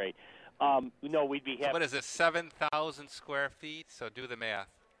at any rate, no, we'd be happy. So what is this, 7,000 square feet? So do the math.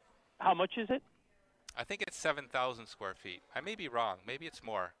 How much is it? I think it's 7,000 square feet. I may be wrong. Maybe it's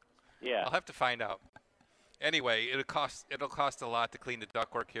more. Yeah. I'll have to find out. Anyway, it'll cost a lot to clean the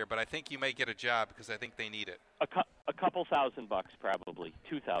ductwork here, but I think you may get a job because I think they need it. A couple $1,000 probably,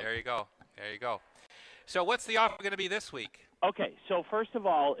 2,000. There you go. There you go. So what's the offer going to be this week? Okay, so first of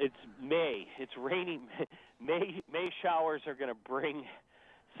all, it's May. It's raining. May showers are going to bring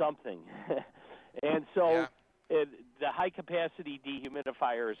something. And so the high-capacity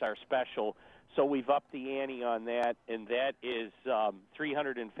dehumidifiers are special, so we've upped the ante on that, and that is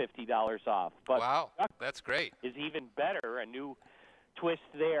 $350 off. But wow, that's great. Is even better. A new twist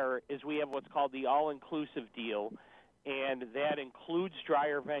there is we have what's called the all-inclusive deal, and that includes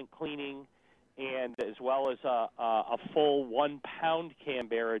dryer vent cleaning, and as well as a full 1-pound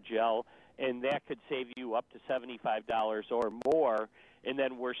Canberra gel, and that could save you up to $75 or more. And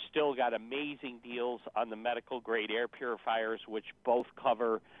then we're still got amazing deals on the medical-grade air purifiers, which both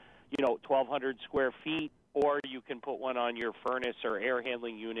cover, 1,200 square feet, or you can put one on your furnace or air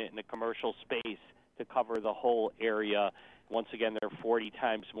handling unit in a commercial space to cover the whole area. Once again, they're 40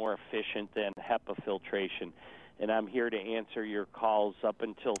 times more efficient than HEPA filtration. And I'm here to answer your calls up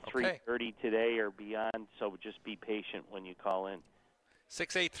until 3:30 today or beyond, so just be patient when you call in.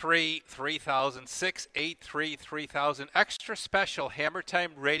 683-3000, 683-3000. Extra special Hammer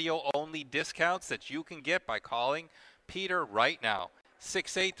Time radio-only discounts that you can get by calling Peter right now.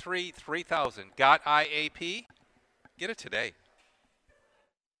 683-3000. Got IAP? Get it today.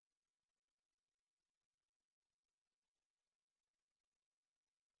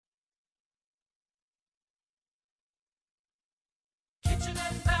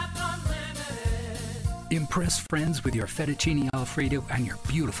 Impress friends with your fettuccine Alfredo and your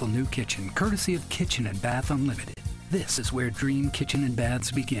beautiful new kitchen, courtesy of Kitchen and Bath Unlimited. This is where dream kitchen and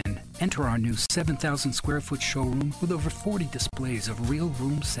baths begin. Enter our new 7,000 square foot showroom with over 40 displays of real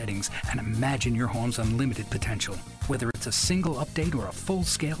room settings and imagine your home's unlimited potential. Whether it's a single update or a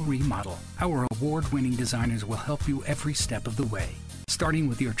full-scale remodel, our award-winning designers will help you every step of the way. Starting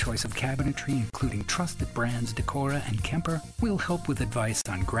with your choice of cabinetry, including trusted brands Decora and Kemper, we'll help with advice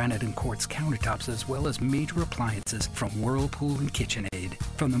on granite and quartz countertops as well as major appliances from Whirlpool and KitchenAid.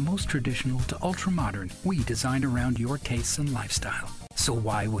 From the most traditional to ultra-modern, we design around your tastes and lifestyle. So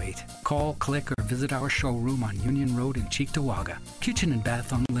why wait? Call, click, or visit our showroom on Union Road in Cheektowaga,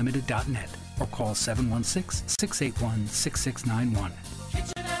 kitchenandbathunlimited.net, or call 716-681-6691.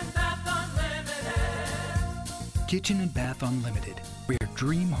 Kitchen and Bath Unlimited, where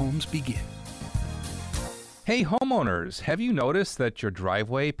dream homes begin. Hey homeowners, have you noticed that your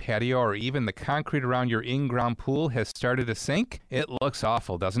driveway, patio, or even the concrete around your in-ground pool has started to sink? It looks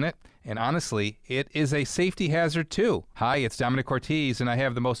awful, doesn't it? And honestly, it is a safety hazard too. Hi, it's Domenic Cortese, and I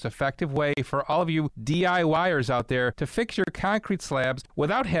have the most effective way for all of you DIYers out there to fix your concrete slabs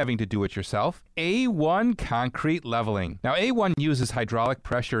without having to do it yourself. A1 Concrete Leveling. Now, A1 uses hydraulic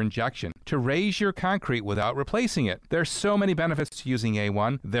pressure injection to raise your concrete without replacing it. There's so many benefits to using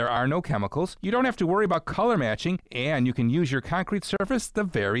A1. There are no chemicals. You don't have to worry about color matching, and you can use your concrete surface the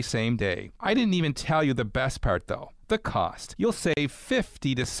very same day. I didn't even tell you the best part, though. The cost. You'll save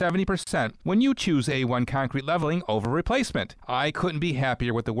 50 to 70% when you choose A1 Concrete Leveling over replacement. I couldn't be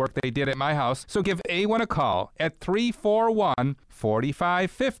happier with the work they did at my house, so give A1 a call at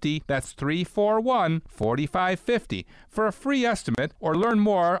 341-4550. That's 341-4550 for a free estimate, or learn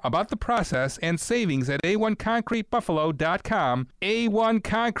more about the process and savings at a1concretebuffalo.com. A1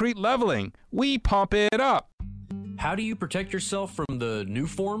 Concrete Leveling. We pump it up. How do you protect yourself from the new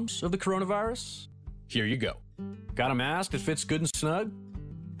forms of the coronavirus? Here you go. Got a mask that fits good and snug?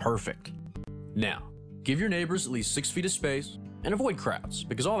 Perfect. Now, give your neighbors at least 6 feet of space and avoid crowds,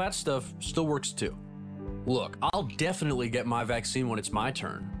 because all that stuff still works too. Look, I'll definitely get my vaccine when it's my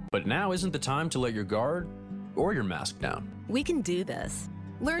turn, but now isn't the time to let your guard or your mask down. We can do this.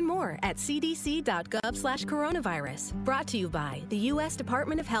 Learn more at cdc.gov/coronavirus. Brought to you by the U.S.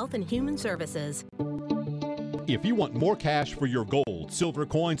 Department of Health and Human Services. If you want more cash for your gold, silver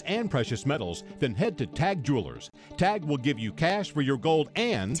coins, and precious metals, then head to Tag Jewelers. Tag will give you cash for your gold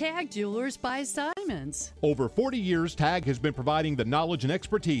and... Tag Jewelers buys diamonds. Over 40 years, Tag has been providing the knowledge and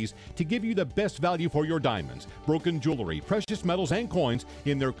expertise to give you the best value for your diamonds, broken jewelry, precious metals, and coins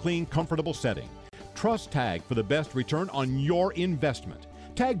in their clean, comfortable setting. Trust Tag for the best return on your investment.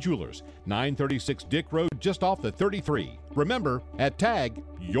 Tag Jewelers, 936 Dick Road, just off the 33. Remember, at Tag,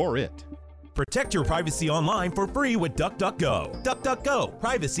 you're it. Protect your privacy online for free with DuckDuckGo. DuckDuckGo,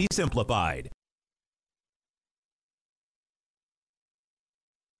 privacy simplified.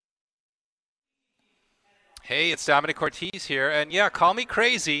 Hey, it's Domenic Cortese here, and yeah, call me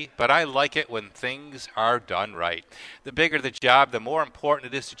crazy, but I like it when things are done right. The bigger the job, the more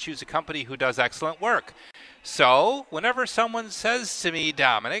important it is to choose a company who does excellent work. So, whenever someone says to me,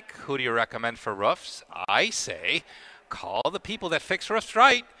 Domenic, who do you recommend for roofs? I say, call the people that fix roofs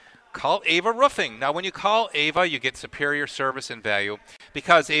right. Call Ava Roofing. Now, when you call Ava, you get superior service and value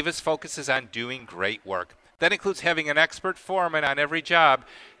because Ava's focuses on doing great work. That includes having an expert foreman on every job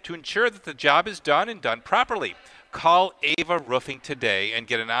to ensure that the job is done and done properly. Call Ava Roofing today and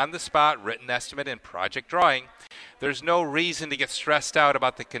get an on-the-spot written estimate and project drawing. There's no reason to get stressed out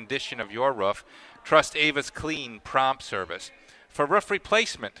about the condition of your roof. Trust Ava's clean, prompt service. For roof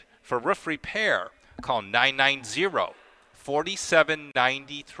replacement, for roof repair, call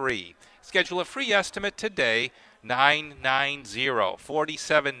 990-4793. Schedule a free estimate today,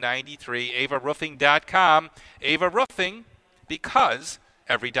 990-4793, avaroofing.com. Ava Roofing, because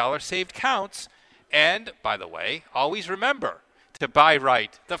every dollar saved counts. And, by the way, always remember to buy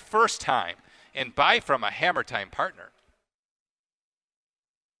right the first time and buy from a Hammer Time partner.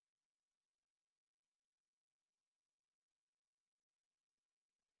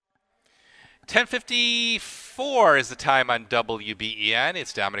 10:54 is the time on WBEN.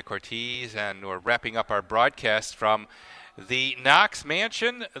 It's Domenic Cortese, and we're wrapping up our broadcast from the Knox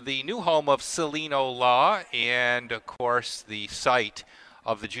Mansion, the new home of Celino Law, and, of course, the site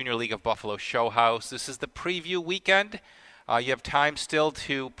of the Junior League of Buffalo Show House. This is the preview weekend. You have time still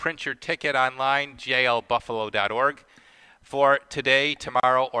to print your ticket online, jlbuffalo.org, for today,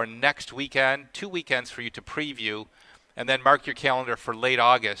 tomorrow, or next weekend. 2 weekends for you to preview, and then mark your calendar for late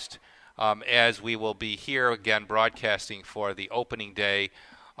August, as we will be here again broadcasting for the opening day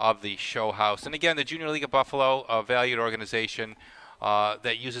of the show house. And again, the Junior League of Buffalo, a valued organization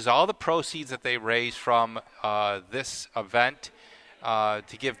that uses all the proceeds that they raise from this event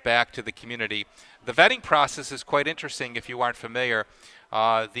to give back to the community. The vetting process is quite interesting if you aren't familiar.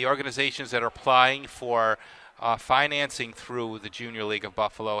 The organizations that are applying for financing through the Junior League of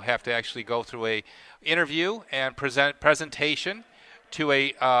Buffalo have to actually go through a interview and presentation to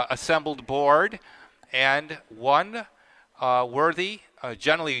a assembled board, and one worthy,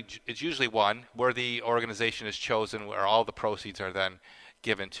 generally it's usually one worthy organization is chosen where all the proceeds are then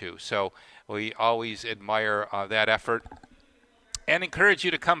given to. So we always admire that effort and encourage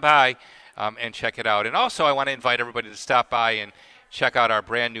you to come by and check it out. And also I want to invite everybody to stop by and check out our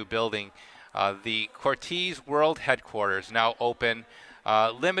brand new building. The Cortese World Headquarters now open.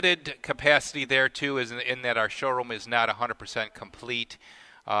 Limited capacity there too, is in that our showroom is not 100% complete.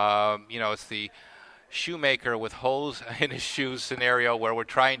 It's the shoemaker with holes in his shoes scenario where we're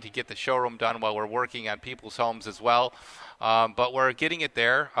trying to get the showroom done while we're working on people's homes as well. But we're getting it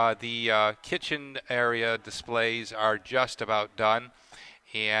there. The kitchen area displays are just about done,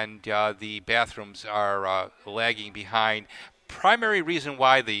 and the bathrooms are lagging behind. Primary reason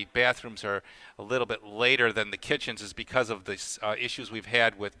why the bathrooms are a little bit later than the kitchens is because of the issues we've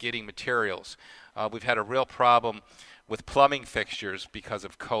had with getting materials. We've had a real problem with plumbing fixtures because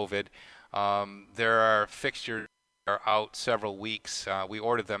of COVID. There are fixtures that are out several weeks. We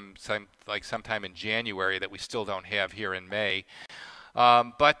ordered them sometime in January that we still don't have here in May.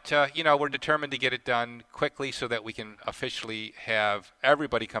 But we're determined to get it done quickly so that we can officially have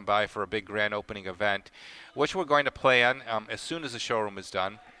everybody come by for a big grand opening event, which we're going to plan as soon as the showroom is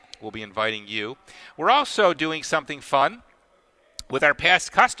done. We'll be inviting you. We're also doing something fun with our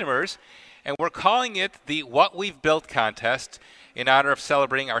past customers, and we're calling it the What We've Built contest in honor of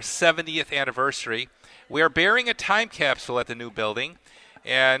celebrating our 70th anniversary. We are burying a time capsule at the new building,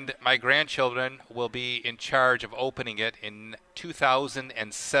 and my grandchildren will be in charge of opening it in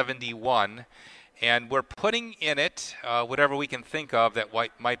 2071. And we're putting in it whatever we can think of that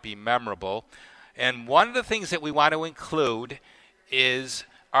might be memorable. And one of the things that we want to include is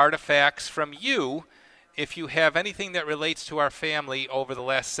artifacts from you, if you have anything that relates to our family over the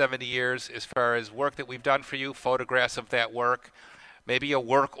last 70 years as far as work that we've done for you, photographs of that work, maybe a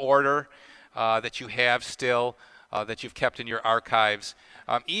work order that you have still that you've kept in your archives.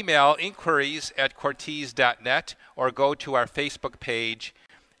 Email inquiries@cortese.net or go to our Facebook page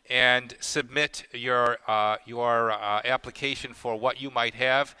and submit your application for what you might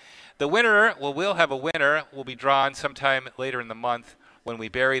have. The winner, we'll have a winner, will be drawn sometime later in the month when we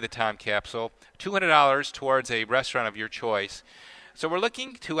bury the time capsule. $200 towards a restaurant of your choice. So we're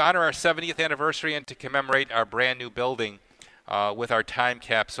looking to honor our 70th anniversary and to commemorate our brand new building with our time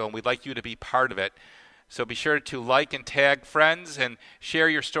capsule, and we'd like you to be part of it. So be sure to like and tag friends and share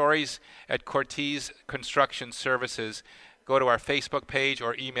your stories at Cortese Construction Services. Go to our Facebook page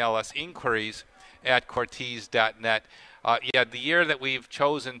or email us inquiries@cortese.net. The year that we've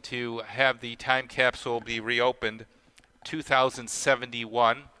chosen to have the time capsule be reopened,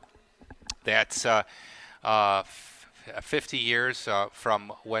 2071. That's 50 years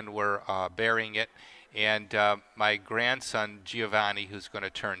from when we're burying it. And my grandson, Giovanni, who's going to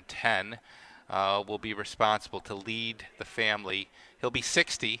turn 10, will be responsible to lead the family. He'll be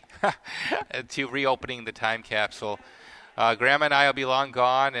 60 to reopening the time capsule. Grandma and I will be long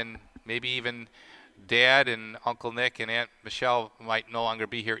gone, and maybe even Dad and Uncle Nick and Aunt Michelle might no longer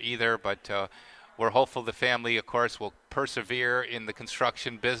be here either, but we're hopeful the family, of course, will persevere in the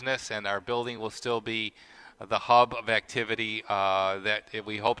construction business, and our building will still be the hub of activity that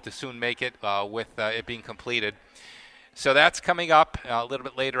we hope to soon make it with it being completed. So that's coming up a little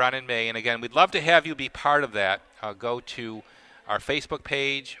bit later on in May. And again, we'd love to have you be part of that. Go to our Facebook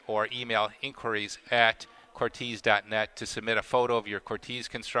page or email inquiries@cortese.net to submit a photo of your Cortese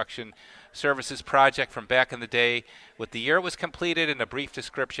Construction Services project from back in the day with the year it was completed and a brief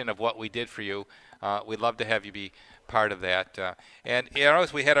description of what we did for you. We'd love to have you be part of that. And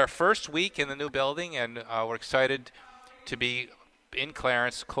as we had our first week in the new building, and we're excited to be in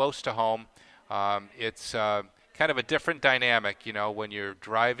Clarence, close to home. It's kind of a different dynamic, when you're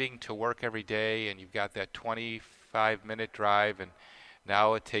driving to work every day and you've got that 25-minute drive, and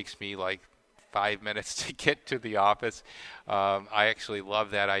now it takes me like 5 minutes to get to the office. I actually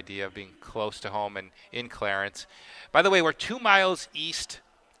love that idea of being close to home and in Clarence. By the way, we're 2 miles east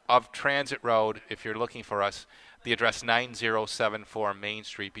of Transit Road if you're looking for us. The address 9074 Main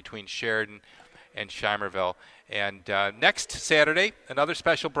Street between Sheridan and Shimerville. And next Saturday, another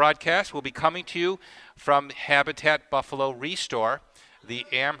special broadcast will be coming to you from Habitat Buffalo Restore, the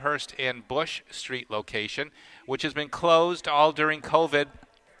Amherst and Bush Street location, which has been closed all during COVID.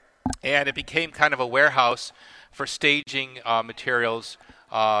 And it became kind of a warehouse for staging materials,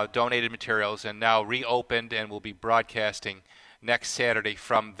 donated materials, and now reopened and will be broadcasting next Saturday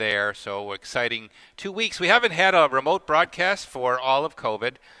from there. So exciting 2 weeks. We haven't had a remote broadcast for all of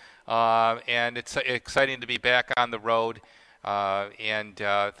COVID, and it's exciting to be back on the road. And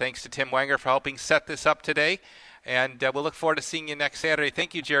thanks to Tim Wenger for helping set this up today. And we'll look forward to seeing you next Saturday.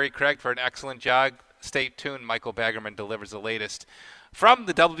 Thank you, Jerry Craig, for an excellent job. Stay tuned. Michael Baggerman delivers the latest from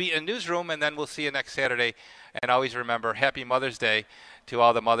the WBN Newsroom, and then we'll see you next Saturday. And always remember, Happy Mother's Day to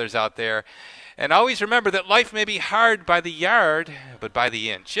all the mothers out there. And always remember that life may be hard by the yard, but by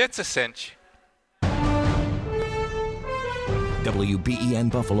the inch, it's a cinch. WBEN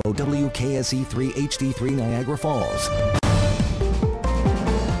Buffalo, WKSE3 HD3 Niagara Falls.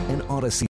 An Odyssey.